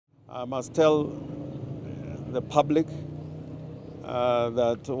I must tell the public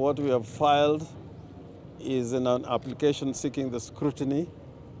that what we have filed is in an application seeking the scrutiny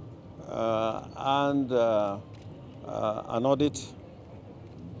and an audit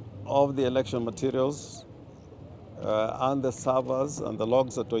of the election materials and the servers and the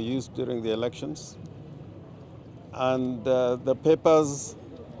logs that were used during the elections. And the papers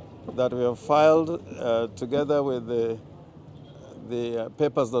that we have filed together with the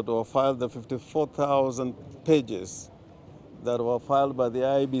papers that were filed, the 54,000 pages that were filed by the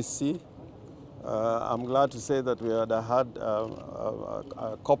IEBC. I'm glad to say that we had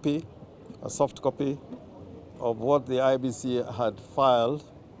a copy, a soft copy of what the IEBC had filed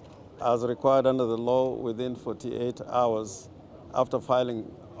as required under the law within 48 hours after filing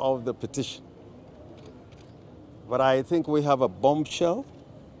of the petition. But I think we have a bombshell.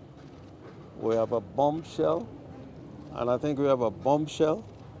 We have a bombshell. And I think we have a bombshell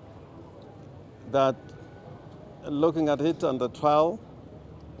that, looking at it on the trial,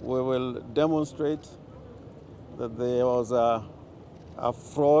 we will demonstrate that there was a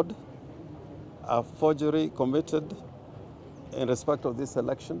fraud, a forgery committed in respect of this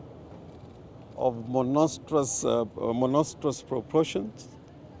election of monstrous proportions,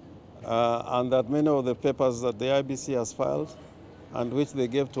 and that many of the papers that the IEBC has filed and which they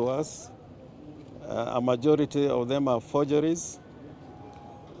gave to us, a majority of them are forgeries.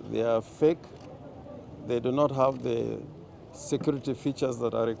 They are fake. They do not have the security features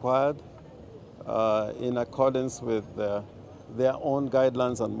that are required in accordance with their own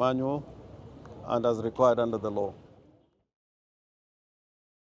guidelines and manual and as required under the law.